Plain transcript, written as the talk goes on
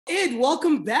Ed,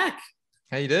 welcome back.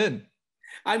 How you doing?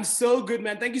 I'm so good,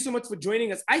 man. Thank you so much for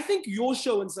joining us. I think your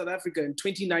show in South Africa in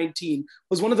 2019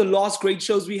 was one of the last great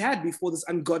shows we had before this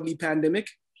ungodly pandemic.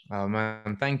 Oh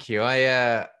man, thank you.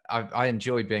 I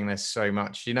enjoyed being there so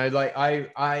much. You know, like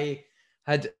I'd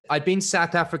been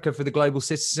South Africa for the Global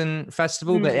Citizen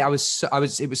Festival, but it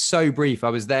was so brief. I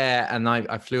was there and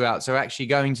I flew out. So actually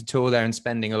going to tour there and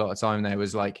spending a lot of time there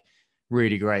was like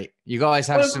really great. You guys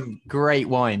have some great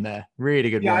wine there. Really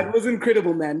good wine. Yeah, it was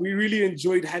incredible, man. We really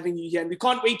enjoyed having you here and we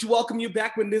can't wait to welcome you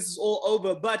back when this is all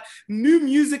over. But new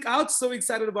music out, so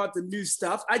excited about the new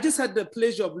stuff. I just had the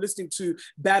pleasure of listening to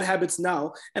Bad Habits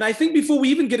now. And I think before we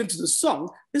even get into the song,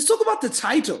 let's talk about the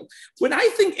title. When I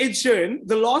think Ed Sheeran,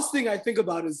 the last thing I think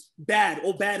about is bad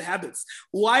or bad habits.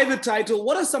 Why the title?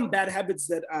 What are some bad habits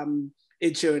that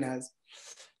Ed Sheeran has?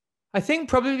 I think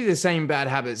probably the same bad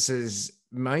habits as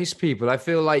most people. I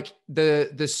feel like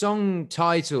the song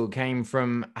title came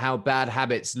from how bad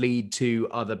habits lead to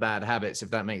other bad habits, if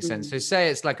that makes sense. So say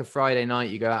it's like a Friday night,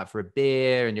 you go out for a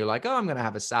beer and you're like, oh, I'm going to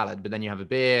have a salad, but then you have a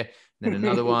beer, then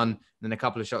another one, then a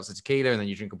couple of shots of tequila, and then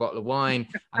you drink a bottle of wine.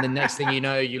 And the next thing you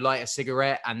know, you light a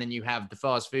cigarette and then you have the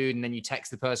fast food and then you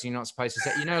text the person you're not supposed to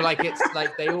say, you know, like it's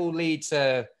like they all lead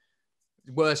to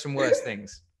worse and worse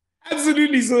things.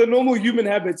 Absolutely. So the normal human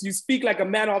habits, you speak like a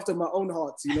man after my own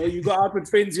heart. You know, you go out with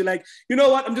friends, you're like, you know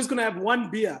what? I'm just going to have one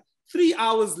beer. 3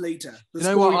 hours later. You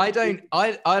know what?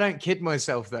 I don't kid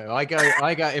myself though. I go,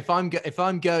 if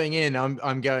I'm going in,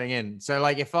 I'm going in. So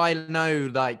like, if I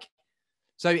know like,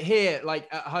 so here, like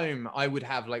at home, I would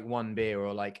have like one beer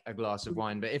or like a glass of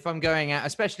wine. But if I'm going out,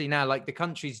 especially now, like the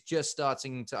country's just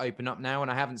starting to open up now and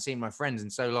I haven't seen my friends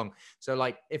in so long. So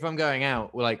like, if I'm going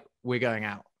out, we're going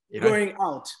out. You know? Going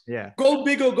out. Yeah. Go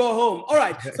big or go home. All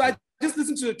right. So I just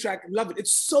listened to the track. Love it.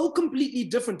 It's so completely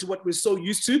different to what we're so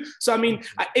used to. So, I mean,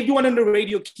 everyone on the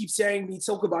radio keeps hearing me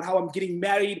talk about how I'm getting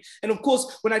married. And of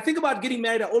course, when I think about getting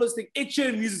married, I always think Ed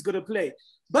Sheeran music's going to play.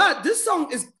 But this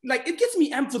song is like, it gets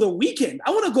me amped for the weekend. I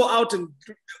want to go out and,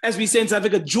 as we say in South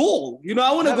Africa, Joel. You know,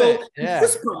 I want to go. Yeah.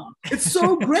 It's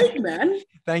so great, man.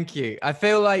 Thank you. I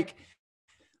feel like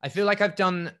I've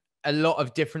done a lot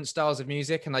of different styles of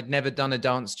music and I'd never done a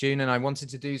dance tune, and I wanted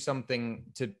to do something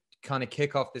to kind of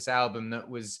kick off this album that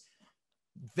was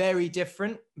very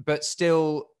different, but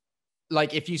still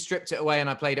like if you stripped it away and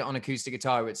I played it on acoustic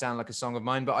guitar, it would sound like a song of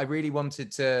mine. But I really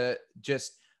wanted to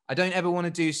I don't ever want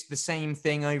to do the same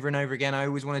thing over and over again. I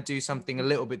always want to do something a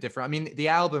little bit different. I mean, the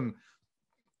album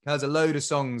has a load of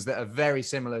songs that are very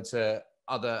similar to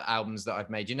other albums that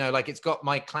I've made. You know, like it's got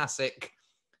my classic,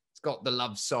 got the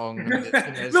love song,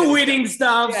 the wedding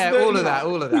stuff, all of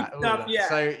that. Yeah.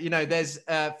 So you know, there's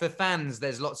for fans,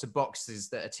 there's lots of boxes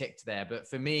that are ticked there. But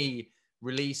for me,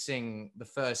 releasing the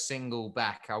first single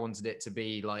back, I wanted it to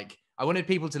be like I wanted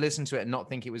people to listen to it and not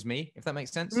think it was me, if that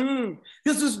makes sense.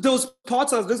 Those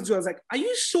parts I was listening to, I was like, "Are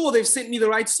you sure they've sent me the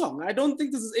right song? I don't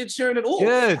think this is Ed Sheeran at all."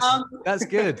 Good, that's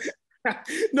good.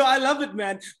 No, I love it,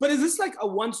 man. But is this like a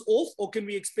once-off, or can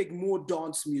we expect more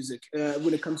dance music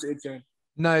when it comes to Ed Sheeran?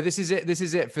 No, this is it. This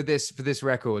is it for this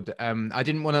record. I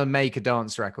didn't want to make a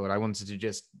dance record. I wanted to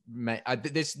just make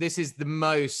this. This is the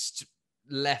most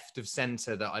left of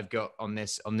center that I've got on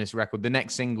this record. The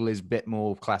next single is a bit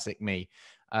more classic me.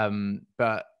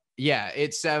 But yeah,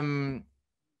 it's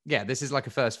this is like a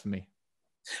first for me.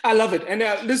 I love it. And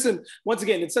listen, once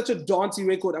again, it's such a dancey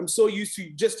record. I'm so used to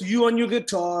just you on your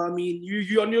guitar. I mean,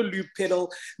 you on your loop pedal.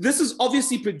 This is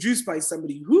obviously produced by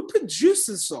somebody. Who produced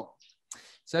this song?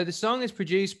 So the song is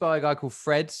produced by a guy called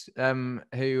Fred,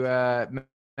 who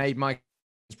made my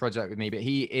project with me. But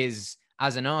he is,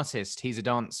 as an artist, he's a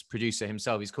dance producer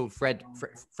himself. He's called Fred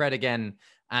again,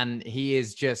 and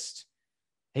he's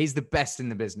the best in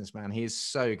the business, man. He is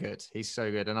so good. He's so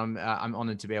good, and I'm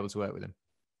honored to be able to work with him.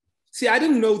 See, I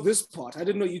didn't know this part. I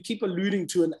didn't know you keep alluding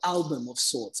to an album of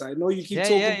sorts. I know you keep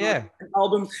talking about an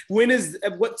album. When is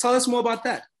what? Tell us more about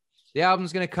that. The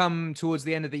album's going to come towards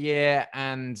the end of the year,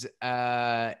 and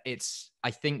it's,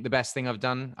 I think, the best thing I've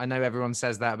done. I know everyone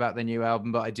says that about the new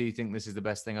album, but I do think this is the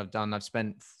best thing I've done. I've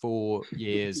spent 4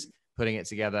 years putting it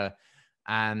together,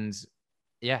 and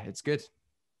yeah, it's good.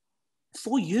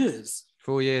 4 years?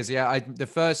 4 years, yeah. The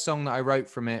first song that I wrote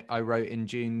from it, I wrote in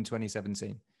June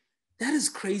 2017. That is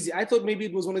crazy. I thought maybe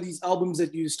it was one of these albums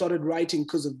that you started writing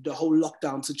because of the whole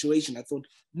lockdown situation. I thought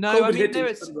no. I mean,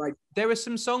 there are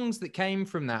some songs that came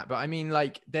from that, but I mean,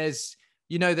 like, there's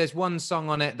one song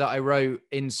on it that I wrote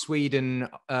in Sweden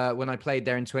when I played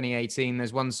there in 2018.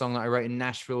 There's one song that I wrote in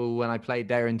Nashville when I played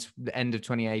there in the end of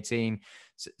 2018.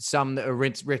 Some that are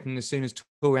written as soon as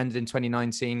tour ended in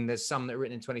 2019. There's some that are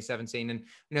written in 2017, and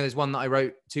there's one that I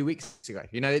wrote 2 weeks ago.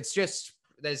 It's just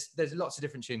there's lots of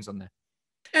different tunes on there.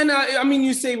 And I mean,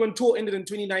 you say when tour ended in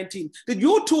 2019, did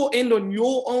your tour end on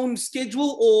your own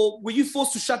schedule, or were you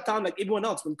forced to shut down like everyone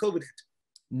else when COVID hit?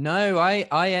 No,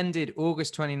 I ended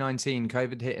August 2019.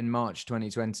 COVID hit in March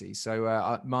 2020.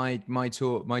 So my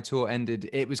tour ended.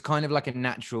 It was kind of like a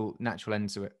natural end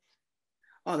to it.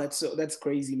 Oh, that's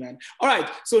crazy, man. All right,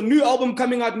 so new album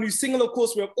coming out, new single, of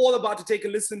course. We're all about to take a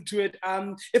listen to it.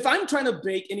 If I'm trying to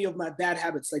break any of my bad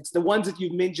habits, like the ones that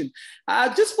you've mentioned,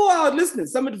 just for our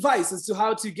listeners, some advice as to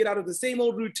how to get out of the same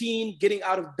old routine, getting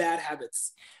out of bad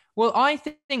habits. Well, I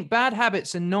think bad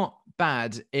habits are not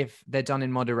bad if they're done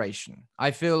in moderation.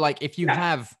 I feel like if you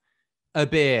have a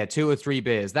beer, 2 or 3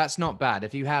 beers, that's not bad.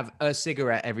 If you have a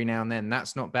cigarette every now and then,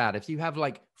 that's not bad. If you have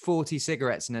like 40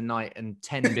 cigarettes in a night and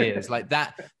 10 beers, like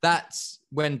that's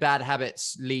when bad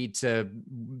habits lead to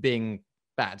being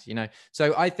bad, you know?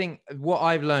 So I think what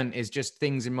I've learned is just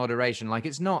things in moderation. Like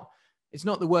it's not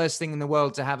the worst thing in the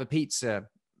world to have a pizza,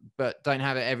 but don't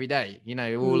have it every day, you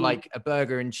know, or like a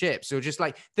burger and chips, or just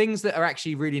like things that are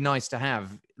actually really nice to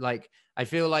have. Like, I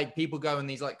feel like people go on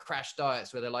these like crash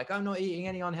diets where they're like, I'm not eating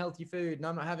any unhealthy food and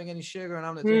I'm not having any sugar and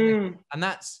I'm not doing it. And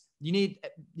that's, you need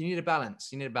a balance.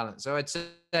 You need a balance. So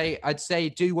I'd say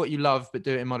do what you love, but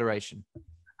do it in moderation.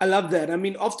 I love that. I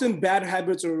mean, often bad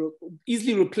habits are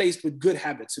easily replaced with good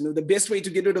habits. You know, the best way to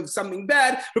get rid of something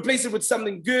bad, replace it with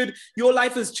something good. Your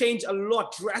life has changed a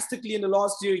lot drastically in the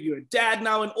last year. You're a dad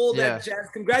now and all that jazz.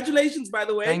 Congratulations, by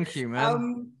the way. Thank you,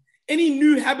 man. Any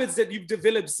new habits that you've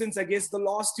developed since, I guess, the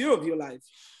last year of your life?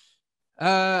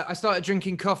 I started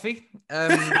drinking coffee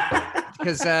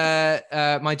because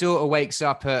my daughter wakes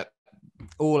up at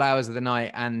all hours of the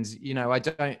night, and you know,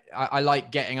 I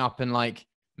like getting up and like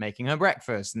making her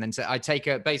breakfast, and then I take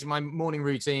her. Basically, my morning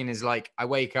routine is like I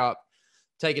wake up,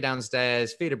 take her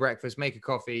downstairs, feed her breakfast, make her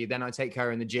coffee, then I take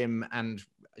her in the gym, and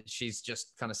she's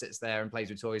just kind of sits there and plays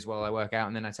with toys while I work out,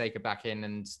 and then I take her back in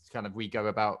and kind of we go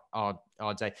about our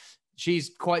day.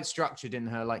 She's quite structured in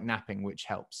her like napping, which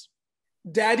helps.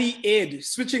 Daddy Ed,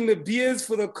 switching the beers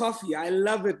for the coffee. I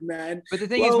love it, man. But the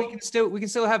thing is, we can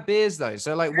still have beers though.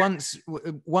 So like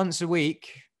once a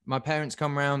week, my parents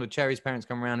come around, or Cherry's parents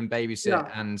come around and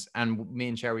babysit, and me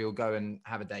and Cherry will go and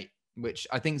have a date, which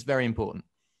I think is very important.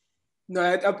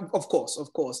 No, of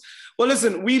course. Well,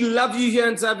 listen, we love you here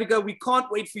in South Africa. We can't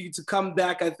wait for you to come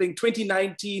back. I think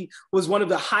 2019 was one of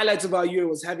the highlights of our year,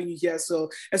 was having you here. So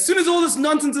as soon as all this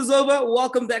nonsense is over,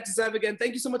 welcome back to South Africa. And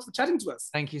thank you so much for chatting to us.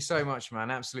 Thank you so much, man.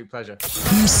 Absolute pleasure.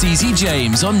 Msizi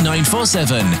James on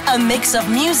 947. A mix of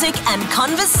music and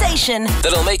conversation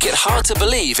that'll make it hard to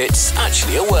believe it's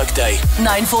actually a workday.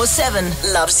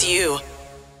 947 loves you.